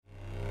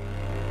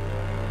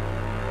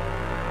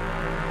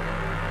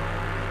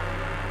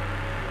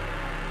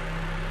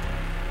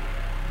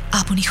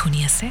আপুনি শুনি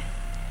আছে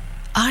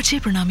আৰ জে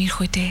প্ৰণামীৰ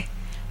সৈতে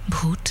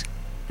ভূত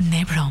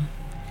নে ভ্ৰম।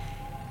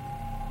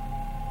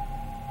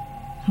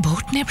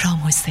 ভূত নে ভ্ৰম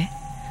হৈছে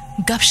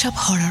Gupshup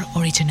Horror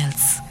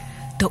Originals,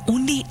 the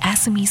only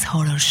Assamese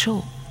horror show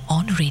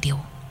on radio.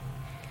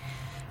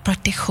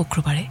 প্ৰত্যেক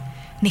শুক্ৰবাৰে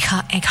নিশা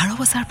 11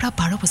 বজাৰ পৰা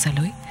 12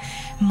 বজালৈ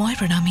মই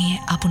প্ৰণামীয়ে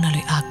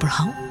আপোনালৈ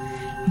আগবঢ়াওঁ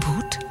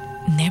ভূত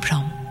নে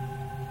ভ্ৰম।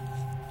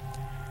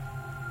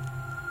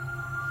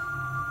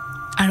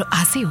 আৰু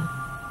আজিও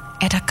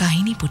এটা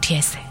কাহিনী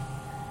পঠিয়াইছে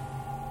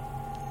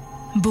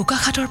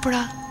বোকাখাটৰ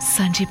পৰা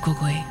সঞ্জীৱ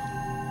গগৈয়ে।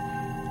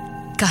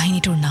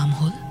 কাহিনীটোৰ নাম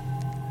হ'ল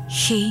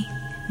সেই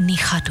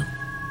নিশাটো।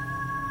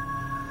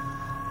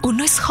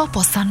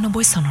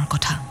 1995 চনৰ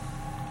কথা।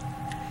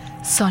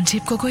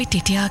 সঞ্জীৱ গগৈ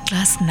তেতিয়া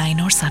ক্লাছ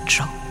 9ৰ ছাত্ৰ।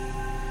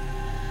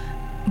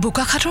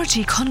 বোকাখাটৰ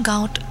যিখন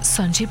গাঁৱত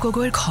সঞ্জীৱ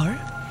গগৈৰ ঘৰ,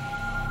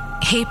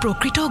 সেই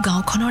প্ৰকৃত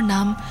গাঁওখনৰ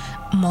নাম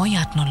মই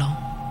ইয়াত নলওঁ।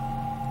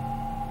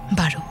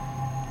 বাৰু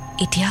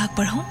এতিয়া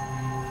আগবাঢ়োঁ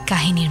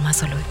কাহিনীৰ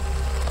মাজলৈ।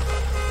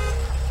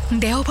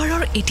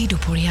 দেওবাৰৰ এটি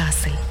দুপৰীয়া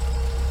আছিল।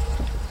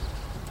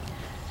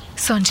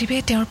 সঞ্জীৱে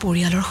তেওঁৰ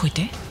পৰিয়ালৰ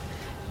সৈতে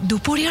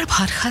দুপৰীয়াৰ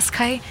ভাত সাজ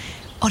খাই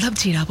অলপ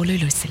জিৰাবলৈ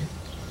লৈছিল।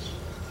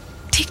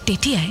 ঠিক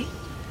তেতিয়াই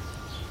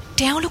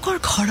তেওঁলোকৰ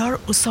ঘৰৰ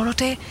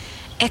ওচৰতে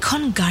এখন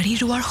গাড়ী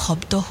ৰোৱাৰ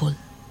শব্দ হ'ল।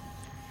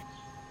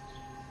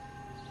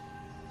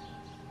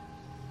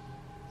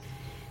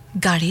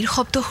 গাড়ীৰ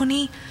শব্দ শুনি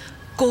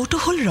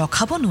কৌতূহল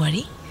ৰখাব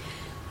নোৱাৰি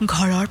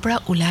ঘৰৰ পৰা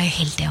ওলাই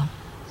আহিল তেওঁ।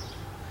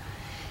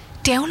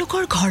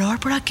 তেওঁলোকৰ ঘৰৰ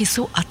পৰা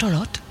কিছু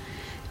আঁতৰত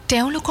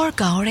তেওঁলোকৰ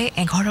গাঁৱৰে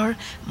এঘৰৰ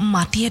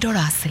মাটি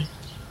এডৰা আছিল।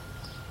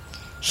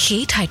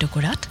 সেই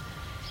ঠাইটুকুৰাত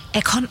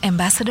এখন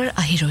এম্বাছাডৰ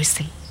আহি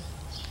ৰৈছিল।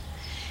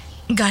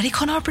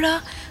 গাড়ীখনৰ পৰা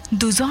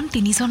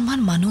 2-3জনমান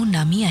মানুহ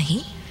নামি আহি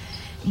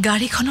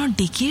গাড়ীখনৰ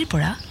ডিকিৰ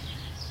পৰা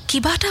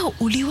কিবা এটা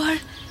উলিওৱাৰ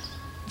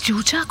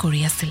যোজা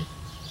কৰি আছিল।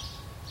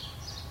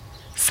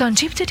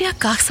 সঞ্জীৱ যেতিয়া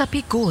কাষ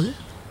চাপি গ'ল,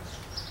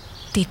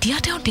 তেতিয়া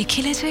তেওঁ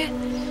দেখিলে যে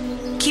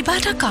কিবা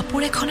এটা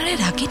কাপোৰ এখনেৰে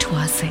ঢাকি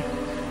থোৱা আছে।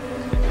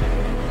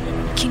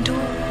 কিন্তু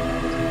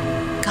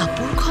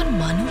কাপোৰখন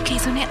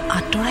মানুহকেইজনে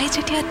আঁতৰাই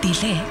যেতিয়া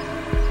দিলে,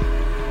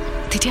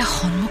 তেতিয়া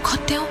সন্মুখত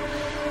তেওঁ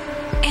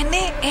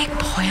এনে এক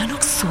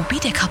ভয়ানক ছবি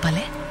দেখা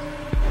পালে,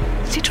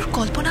 যিটোৰ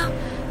কল্পনা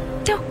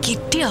তেওঁ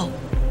কেতিয়াও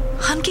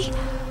আনকি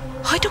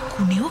হয়তো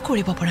কোনেও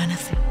কৰিব পৰা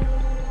নাছিল।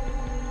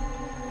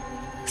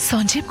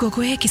 সঞ্জীৱ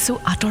গগৈয়ে কিছু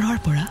আঁতৰৰ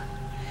পৰা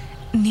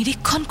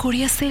নিৰীক্ষণ কৰি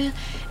আছিল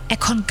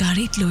এখন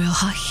গাড়ীত লৈ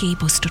অহা সেই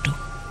বস্তুটো।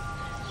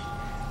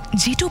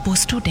 যিটো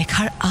বস্তু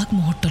দেখাৰ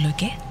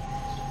আগমুহূৰ্তলৈকে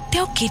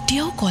তেওঁ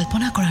কেতিয়াও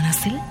কল্পনা কৰা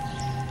নাছিল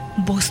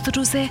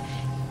বস্তুটো যে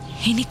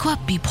এনেকুৱা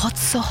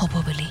বিভৎস হ'ব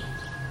বুলি।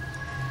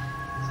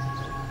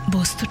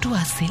 বস্তুটো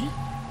আছিল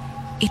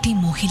এটি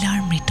মহিলাৰ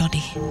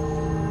মৃতদেহ।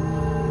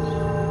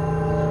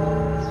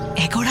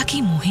 এগৰাকী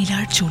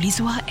মহিলাৰ জ্বলি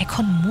যোৱা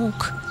এখন মুখ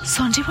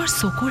সঞ্জীৱৰ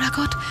চকুৰ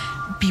আগত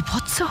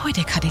বিভৎস হৈ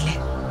দেখা দিলে।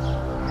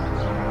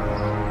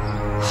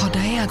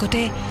 সদায়ে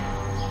আগতে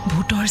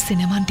ভূতৰ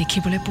চিনেমাত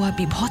দেখিবলৈ পোৱা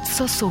বিভৎস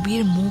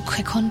ছবিৰ মুখ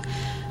এখন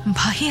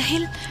ভাহি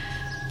আহিল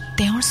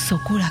তেওঁৰ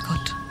চকুৰ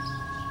আগত।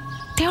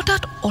 তেওঁ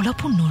তাত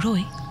অলপো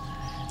নৰৈ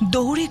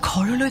দৌৰি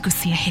ঘৰলৈ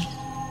গুচি আহিল।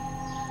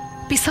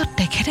 পিছত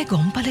তেখেতে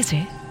গম পালে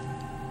যে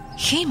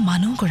সেই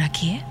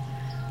মানুহগৰাকীয়ে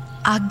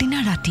আগদিনা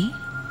ৰাতি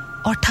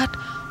অৰ্থাৎ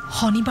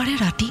শনিবাৰে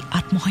ৰাতি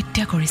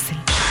আত্মহত্যা কৰিছিল।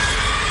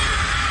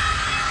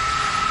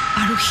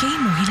 আৰু সেই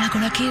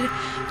মহিলাগৰাকীৰ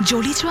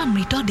জ্বলি যোৱা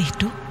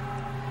মৃতদেহটো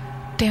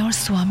তেওঁৰ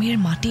স্বামীৰ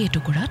মাটি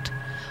এটুকুৰাত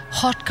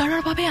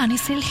সৎকাৰৰ বাবে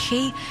আনিছিল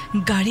সেই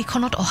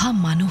গাড়ীখনত অহা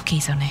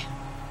মানুহকেইজনে।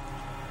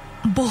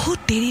 বহুত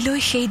দেৰিলৈ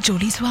সেই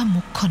জ্বলি যোৱা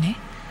মুখখনে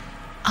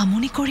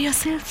আমনি কৰি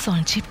আছিল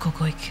সঞ্জীৱ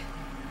গগৈক।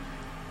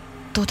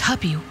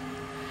 তথাপিও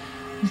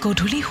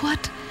গধূলি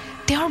হোৱাত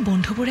তেওঁৰ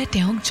বন্ধুবোৰে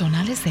তেওঁক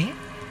জনালে যে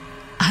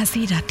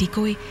আজি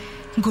ৰাতিকৈ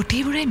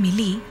গোটেইবোৰে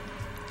মিলি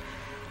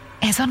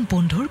এজন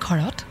বন্ধুৰ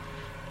ঘৰত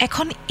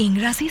এখন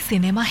ইংৰাজী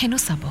চিনেমা হেনো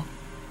চাব।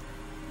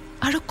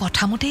 আৰু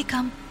কথামতেই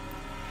কাম।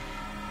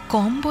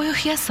 কম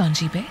বয়সীয়া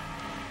সঞ্জীৱে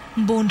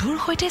বন্ধুৰ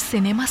সৈতে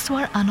চিনেমা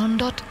চোৱাৰ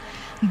আনন্দত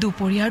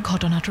দুপৰীয়াৰ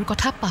ঘটনাটোৰ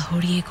কথা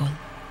পাহৰিয়েই গ'ল।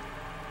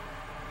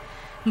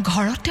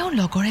 ঘৰত তেওঁ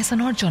লগৰ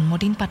এজনৰ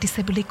জন্মদিন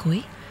পাতিছে বুলি কৈ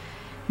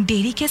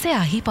দেৰিকে যে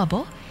আহি পাব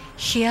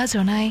সেয়া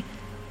জনাই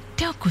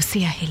তেওঁ গুচি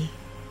আহিল।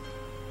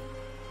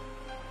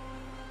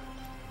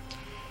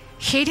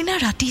 সেইদিনা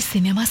ৰাতি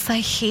চিনেমা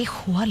চাই শেষ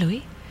হোৱালৈ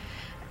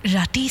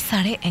ৰাতি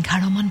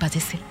 11:30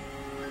 বাজিছিল।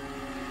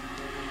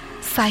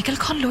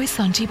 চাইকেলখন লৈ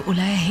সঞ্জীৱ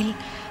ওলাই আহিল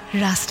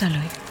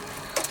ৰাস্তালৈ।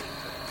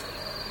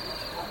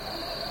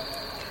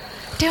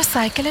 তেওঁ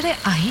চাইকেলেৰে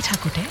আহি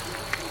থাকোঁতে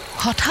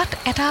হঠাৎ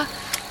এটা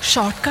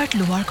শ্বৰ্টকাট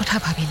লোৱাৰ কথা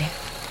ভাবিলে।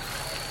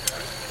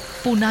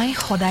 পোনাই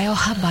সদায়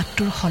অহা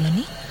বাটটোৰ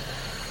সলনি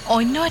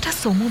অন্য এটা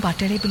চমু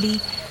বাটেৰে বুলি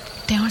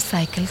তেওঁৰ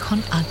চাইকেলখন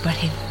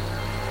আগবাঢ়িল।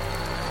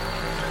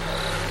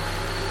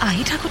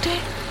 আহি থাকোঁতে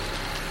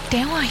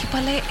তেওঁ আহি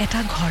পালে এটা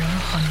ঘৰৰ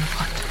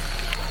সন্মুখত।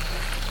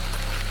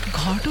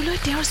 ঘৰটোলৈ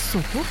তেওঁৰ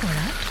চকু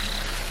পৰাত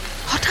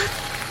হঠাৎ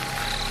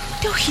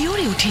তেওঁ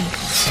শিয়ৰি উঠিল।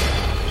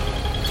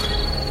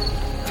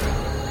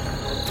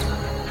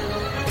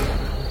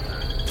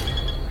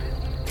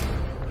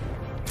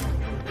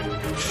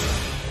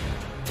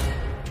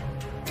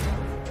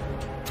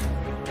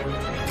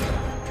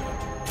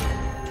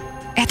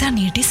 এটা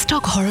নিৰ্দিষ্ট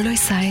ঘৰলৈ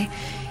চাই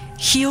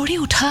শিয়ৰি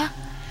উঠা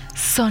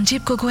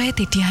সঞ্জীৱ গগৈয়ে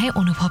তেতিয়াহে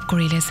অনুভৱ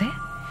কৰিলে যে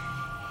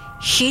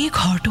সেই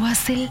ঘৰটো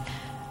আছিল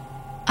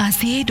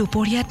আজিয়েই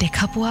দুপৰীয়া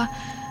দেখা পোৱা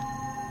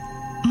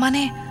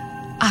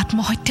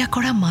আত্মহত্যা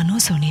কৰা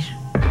মানুহজনীৰ।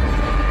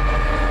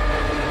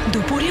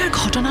 দুপৰীয়াৰ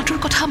ঘটনাটোৰ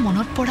কথা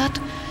মনত পৰাত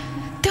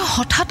তেওঁ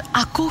হঠাৎ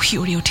আকৌ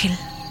শিয়ৰি উঠিল।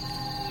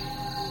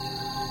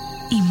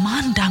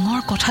 ইমান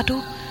ডাঙৰ কথাটো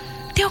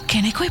তেওঁ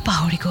কেনেকৈ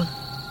পাহৰি গ'ল?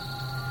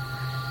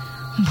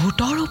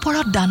 ভূতৰ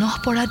ওপৰত দানহ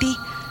পৰা দি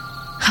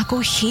আকৌ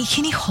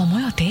সেইখিনি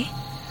সময়তে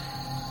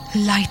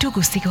লাইটো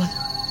গুচি গ'ল।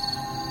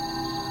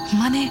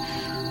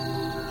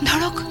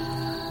 ধৰক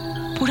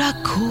পুৰা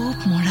ঘূপ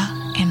মৰা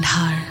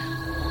এন্ধাৰ।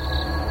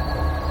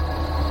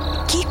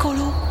 কি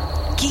কৰোঁ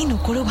কি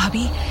নকৰোঁ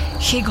ভাবি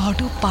সেই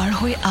ঘৰটো পাৰ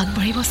হৈ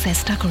আগবাঢ়িব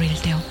চেষ্টা কৰিল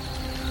তেওঁ।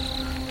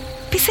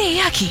 পিছে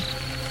এয়া কি?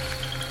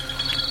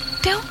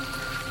 তেওঁ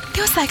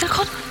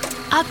চাইকেলখন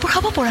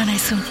আগবঢ়াব পৰা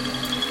নাইচোন।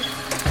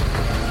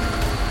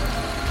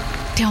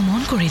 তেওঁ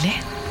মন কৰিলে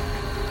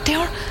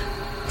তেওঁৰ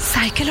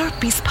চাইকেলৰ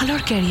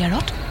পিছফালৰ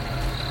কেৰিয়াৰত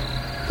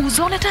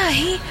ওজন এটা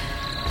আহি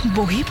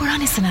বহি পৰা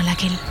নিচিনা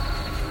লাগিল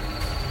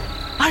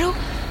আৰু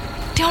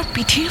তেওঁৰ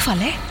পিঠিৰ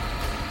ফালে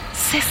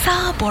চেঁচা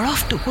বৰফ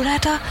টুকুৰা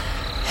এটা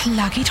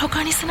লাগি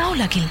থকাৰ নিচিনাও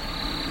লাগিল।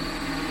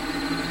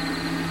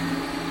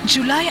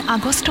 জুলাই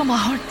আগষ্ট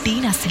মাহৰ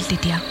দিন আছিল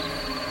তেতিয়া।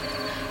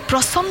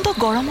 প্ৰচণ্ড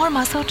গৰমৰ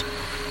মাজত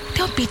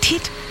তেওঁ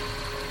পিঠিত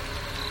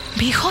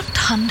ভীষণ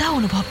ঠাণ্ডা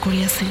অনুভৱ কৰি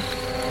আছিল।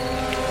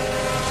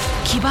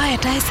 কিবা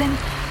এটাই যেন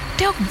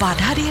তেওঁক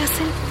বাধা দি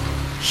আছিল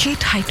সেই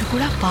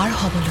ঠাইটুকুৰা পাৰ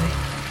হ'বলৈ।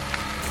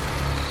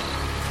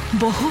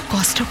 বহু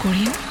কষ্ট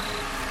কৰিও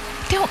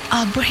তেওঁ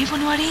আগবাঢ়িব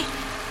নোৱাৰি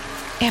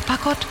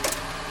এপাকত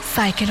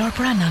চাইকেলৰ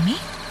পৰা নামি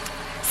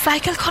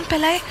চাইকেলখন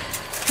পেলাই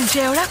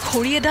জেওৰা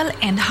খৰি এডাল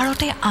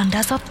এন্ধাৰতে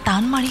আন্দাজত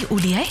টান মাৰি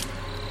উলিয়াই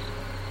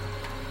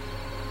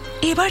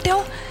এইবাৰ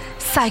তেওঁ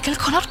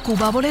চাইকেলখনত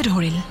কোবাবলৈ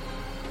ধৰিল।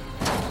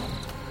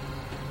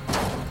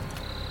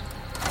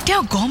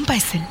 তেওঁ গম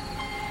পাইছিল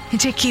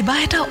যে কিবা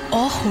এটা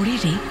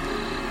অশৰীৰী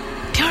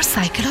তেওঁৰ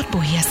চাইকেলত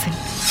বহি আছিল।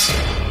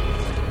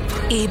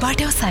 এইবাৰ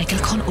তেওঁ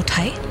চাইকেলখন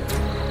উঠাই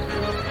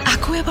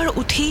আকৌ এবাৰ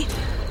উঠি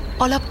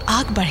অলপ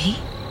আগবাঢ়ি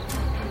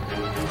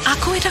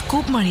আকৌ এটা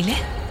কোব মাৰিলে,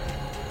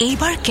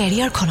 এইবাৰ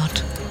কেৰিয়াৰখনত।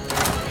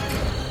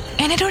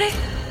 এনেদৰে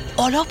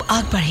অলপ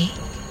আগবাঢ়ি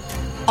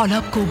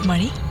অলপ কোব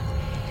মাৰি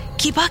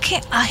কিবাকে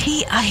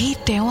আহি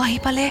তেওঁ আহি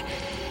পালে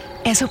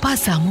এজোপা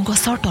জামু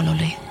গছৰ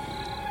তললৈ।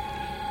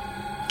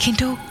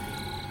 কিন্তু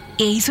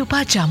এইজোপা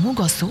জামু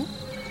গছো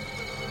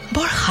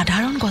বৰ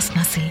সাধাৰণ গছ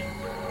নাছিল।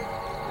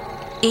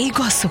 এই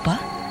গছজোপা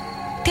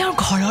তেওঁৰ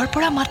ঘৰৰ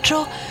পৰা মাত্ৰ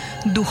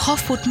 200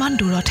 ফুটমান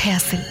দূৰতহে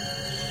আছিল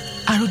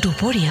আৰু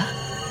দুপৰীয়া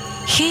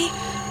সেই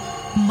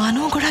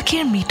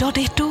মানুহগৰাকীৰ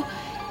মৃতদেহটো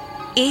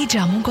এই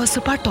জামু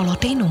গছজোপাৰ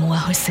তলতেই নমোৱা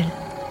হৈছিল।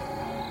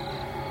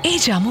 এই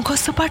জামু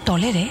গছজোপাৰ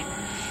তলেৰে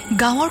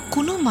গাঁৱৰ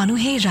কোনো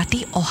মানুহেই ৰাতি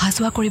অহা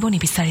যোৱা কৰিব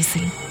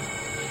নিবিচাৰিছিল,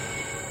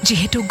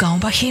 যিহেতু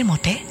গাঁওবাসীৰ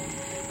মতে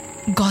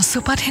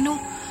গছজোপাত হেনো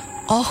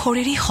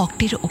অশৰীৰী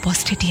শক্তিৰ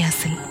উপস্থিতি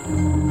আছিল।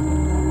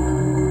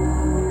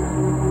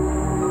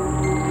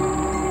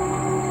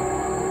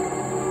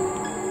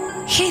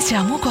 সেই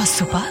জামু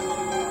গছজোপা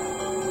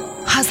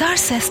হাজাৰ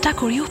চেষ্টা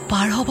কৰিও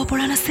পাৰ হ'ব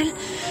পৰা নাছিল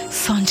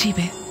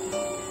সঞ্জীৱে।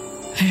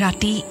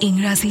 ৰাতি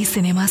ইংৰাজী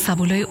চিনেমা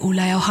চাবলৈ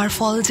ওলাই অহাৰ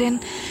ফল যেন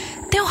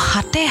তেওঁ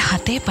হাতে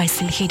হাতে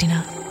পাইছিল সেইদিনা।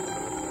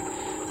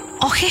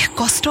 অশেষ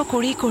কষ্ট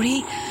কৰি কৰি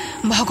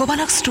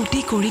ভগৱানক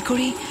স্তুতি কৰি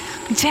কৰি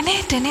যেনে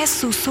তেনে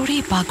চুচৰি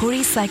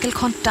বাগৰি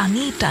চাইকেলখন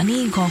টানি টানি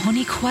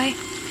গহনি খুৱাই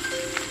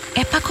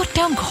এপাকত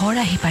তেওঁ ঘৰ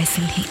আহি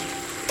পাইছিলহি।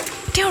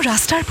 তেওঁ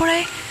ৰাস্তাৰ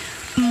পৰাই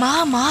মা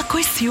মা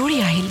কৈ চিঞৰি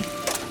আহিল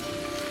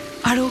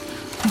আৰু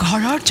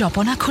ঘৰৰ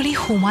জপনা খুলি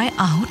সোমাই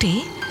আহোঁতেই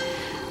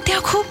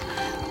তেওঁ খুব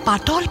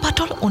পাতল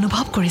পাতল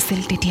অনুভৱ কৰিছিল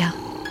তেতিয়া।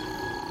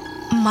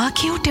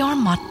 মাকেও তেওঁৰ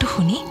মাতটো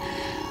শুনি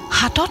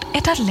হাতত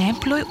এটা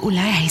লেম্প লৈ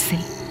ওলাই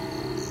আহিছিল।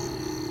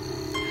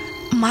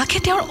 মাকে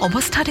তেওঁৰ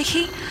অৱস্থা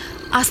দেখি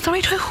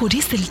আচৰিত হৈ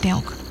সুধিছিল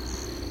তেওঁক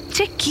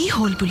যে কি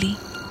হ'ল বুলি।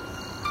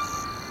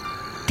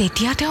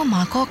 তেতিয়া তেওঁ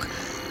মাকক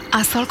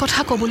আচল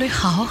কথা ক'বলৈ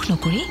সাহস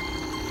নকৰি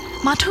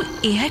মাথো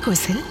এয়াই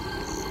কৈছিল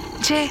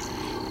যে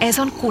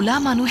এজন ক'লা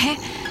মানুহে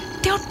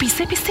তেওঁৰ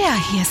পিছে পিছে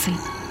আহি আছিল।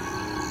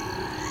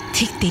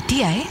 ঠিক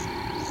তেতিয়াই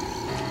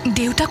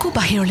দেউতাকো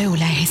বাহিৰলৈ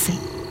ওলাই আহিছিল।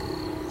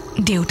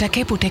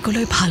 দেউতাকে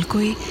পুতেকলৈ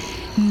ভালকৈ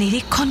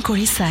নিৰীক্ষণ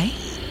কৰি চাই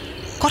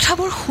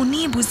কথাবোৰ শুনি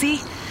বুজি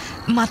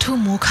মাথো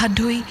মুখ হাত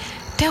ধুই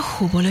তেওঁ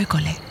শুবলৈ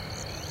ক'লে।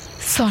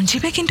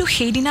 সঞ্জীৱে কিন্তু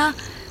সেইদিনা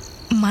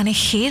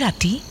সেই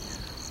ৰাতি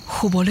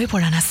শুবলৈ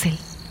পৰা নাছিল।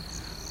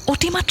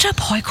 অতিমাত্ৰা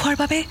ভয় খোৱাৰ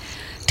বাবে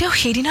তেওঁ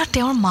সেইদিনা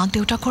তেওঁৰ মাক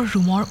দেউতাকৰ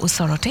ৰুমৰ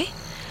ওচৰতে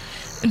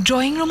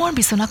ড্ৰয়িং ৰুমৰ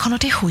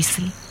বিচনাখনতে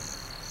শুইছিল।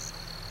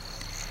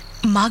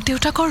 মাক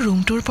দেউতাকৰ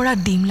ৰুমটোৰ পৰা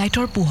ডিম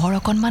লাইটৰ পোহৰ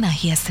অকণমান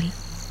আহি আছিল।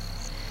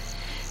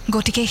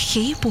 গতিকে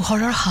সেই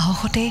পোহৰৰ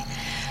সাহসতে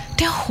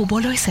তেওঁ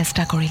শুবলৈ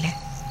চেষ্টা কৰিলে।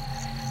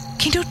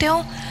 কিন্তু তেওঁ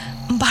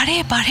বাৰে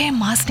বাৰে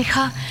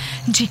মাজনিশা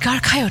জিকাৰ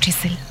খাই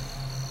উঠিছিল।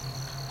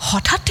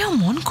 হঠাৎ তেওঁ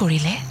মন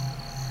কৰিলে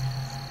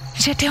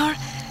যে তেওঁৰ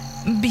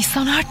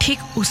বিছনাৰ ঠিক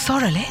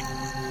ওচৰলে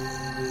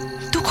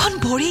দুখন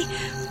ভৰি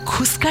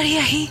খোজকাঢ়ি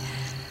আহি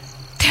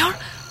তেওঁৰ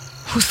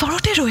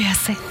ওচৰতে ৰৈ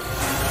আছে।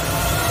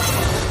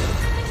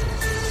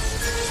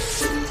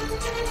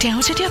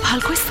 তেওঁ যেতিয়া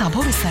ভালকৈ চাব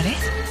বিচাৰে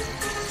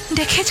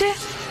দেখে যে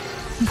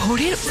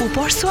ভৰিৰ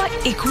ওপৰ চোৱা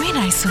একোৱেই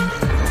নাইচোন।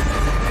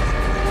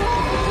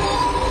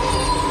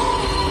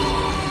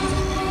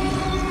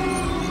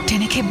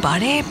 তেনেকে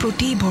বাৰে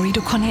প্ৰতি ভৰি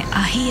দুখনে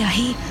আহি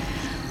আহি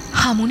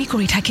হামনি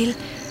কৰি থাকিল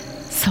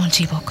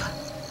সঞ্জীৱক।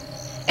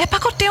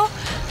 এপাকত তেওঁ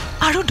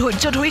আৰু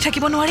ধৈৰ্য ধৰি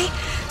থাকিব নোৱাৰি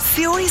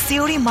চিঞৰি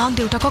চিঞৰি মাক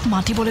দেউতাকক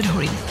মাতিবলৈ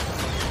ধৰিল।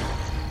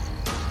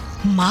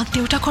 মাক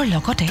দেউতাকৰ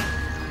লগতে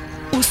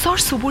ওচৰ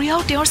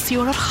চুবুৰীয়াও তেওঁৰ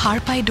চিঞৰত সাৰ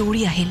পাই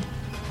দৌৰি আহিল।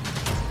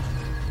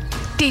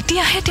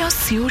 তেতিয়াহে তেওঁ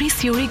চিঞৰি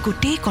চিঞৰি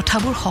গোটেই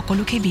কথাবোৰ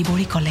সকলোকে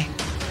বিৱৰি ক'লে।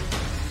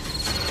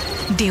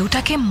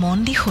 দেউতাকে মন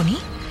দি শুনি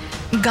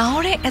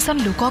গাঁৱৰে এজন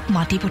লোকক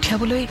মাতি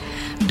পঠিয়াবলৈ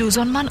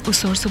দুজনমান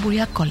ওচৰ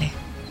চুবুৰীয়াক ক'লে।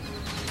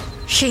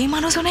 সেই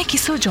মানুহজনে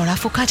কিছু জৰা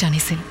ফুকা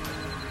জানিছিল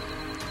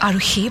আৰু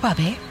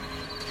সেইবাবে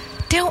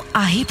তেওঁ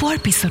আহি পোৱাৰ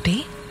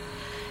পিছতেই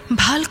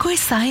ভালকৈ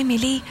চাই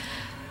মেলি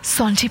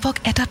সঞ্জীৱক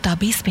এটা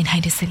তাবিজ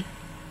পিন্ধাই দিছিল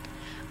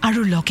আৰু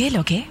লগে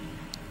লগে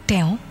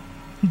তেওঁ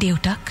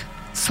দেউতাক,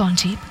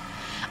 সঞ্জীৱ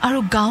আৰু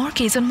গাঁৱৰ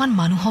কেইজনমান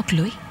মানুহক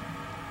লৈ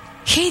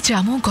সেই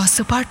জামু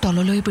গছজোপাৰ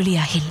তললৈ বুলি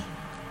আহিল।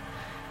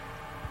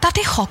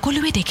 তাতে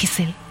সকলোৱে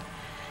দেখিছিল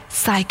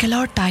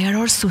চাইকেলৰ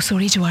টায়াৰৰ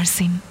চুচৰি যোৱাৰ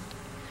চিন।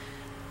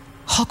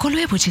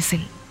 সকলোৱে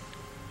বুজিছিল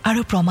আৰু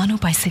প্ৰমাণো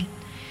পাইছিল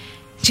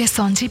যে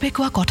সঞ্জীৱে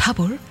কোৱা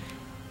কথাবোৰ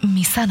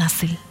মিছা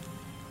নাছিল।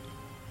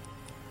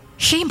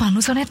 সেই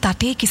মানুহজনে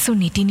তাতেই কিছু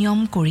নীতি নিয়ম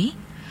কৰি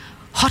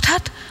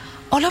হঠাৎ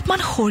অলপমান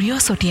সৰিয়হ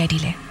ছটিয়াই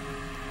দিলে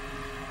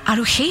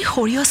আৰু সেই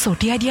সৰিয়হ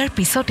ছটিয়াই দিয়াৰ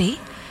পিছতেই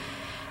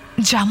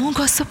জামু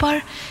গছজোপাৰ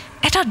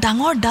এটা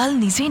ডাঙৰ ডাল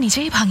নিজে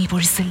নিজেই ভাঙি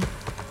পৰিছিল।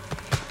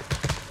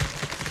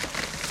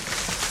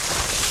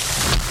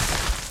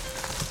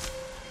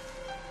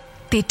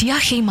 তেতিয়া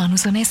সেই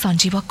মানুহজনে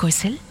সঞ্জীৱক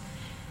কৈছিল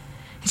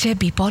যে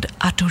বিপদ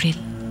আঁতৰিল।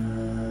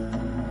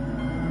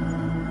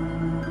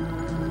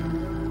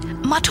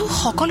 মাথো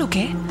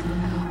সকলোকে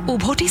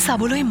উভতি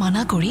চাবলৈ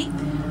মানা কৰি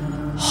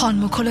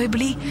সন্মুখলৈ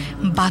বুলি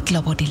বাট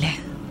ল'ব দিলে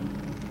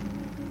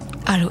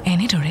আৰু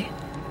এনেদৰে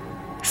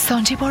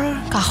সঞ্জীৱৰ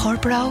কাষৰ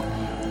পৰাও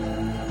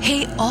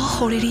সেই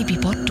অশৰীৰী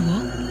বিপদটোও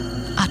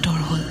আঁতৰ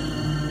হ'ল।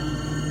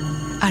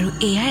 আৰু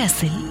এয়াই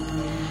আছিল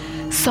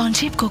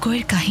সঞ্জীৱ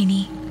গগৈৰ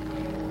কাহিনী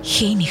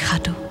সেই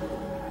নিশাটো।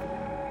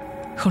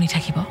 শুনি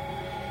থাকিব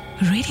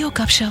ৰেডিঅ'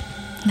 গপশ্বপ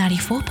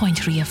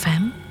 94.3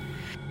 FM